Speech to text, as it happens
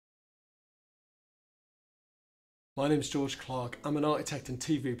My name's George Clarke. I'm an architect and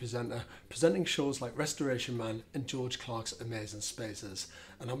TV presenter, presenting shows like Restoration Man and George Clarke's Amazing Spaces,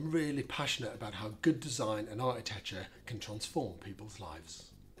 and I'm really passionate about how good design and architecture can transform people's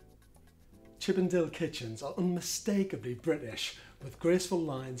lives. Chippendale kitchens are unmistakably British. With graceful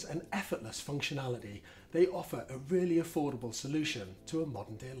lines and effortless functionality, they offer a really affordable solution to a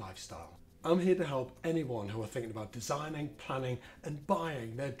modern day lifestyle. I'm here to help anyone who are thinking about designing, planning and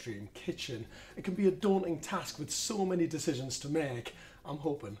buying their dream kitchen. It can be a daunting task with so many decisions to make. I'm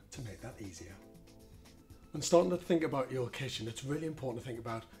hoping to make that easier. When starting to think about your kitchen, it's really important to think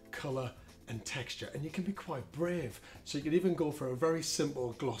about colour and texture, and you can be quite brave. So you could even go for a very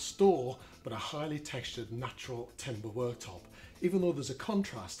simple gloss door but a highly textured natural timber worktop. Even though there's a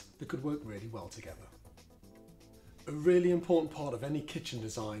contrast, they could work really well together. A really important part of any kitchen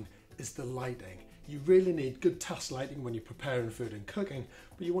design is the lighting. You really need good task lighting when you're preparing food and cooking,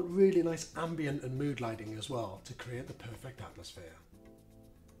 but you want really nice ambient and mood lighting as well to create the perfect atmosphere.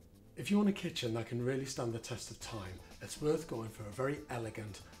 If you want a kitchen that can really stand the test of time, it's worth going for a very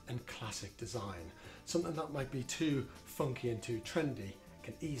elegant and classic design. Something that might be too funky and too trendy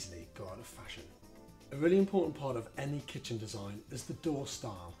can easily go out of fashion. A really important part of any kitchen design is the door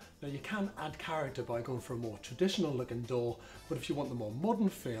style. Now you can add character by going for a more traditional looking door, but if you want the more modern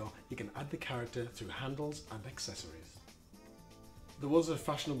feel, you can add the character through handles and accessories. There was a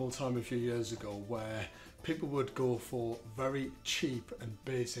fashionable time a few years ago where people would go for very cheap and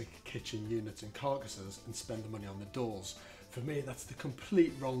basic kitchen units and carcasses and spend the money on the doors. For me, that's the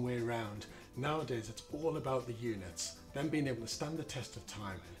complete wrong way around. Nowadays, it's all about the units, them being able to stand the test of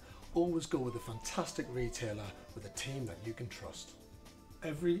time. Always go with a fantastic retailer with a team that you can trust.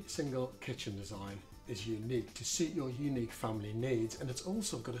 Every single kitchen design is unique to suit your unique family needs, and it's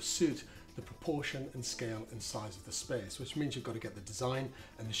also got to suit the proportion and scale and size of the space, which means you've got to get the design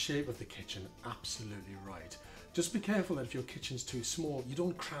and the shape of the kitchen absolutely right. Just be careful that if your kitchen's too small, you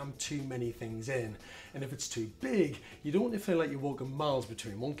don't cram too many things in, and if it's too big, you don't want to feel like you're walking miles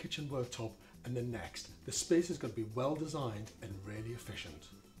between one kitchen worktop and the next. The space has got to be well designed and really efficient.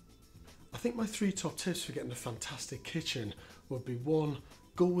 I think my 3 top tips for getting a fantastic kitchen would be: 1,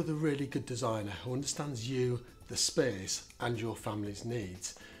 go with a really good designer who understands you, the space and your family's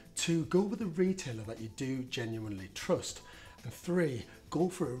needs. 2, go with a retailer that you do genuinely trust. And 3, go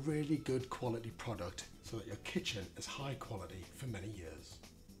for a really good quality product so that your kitchen is high quality for many years.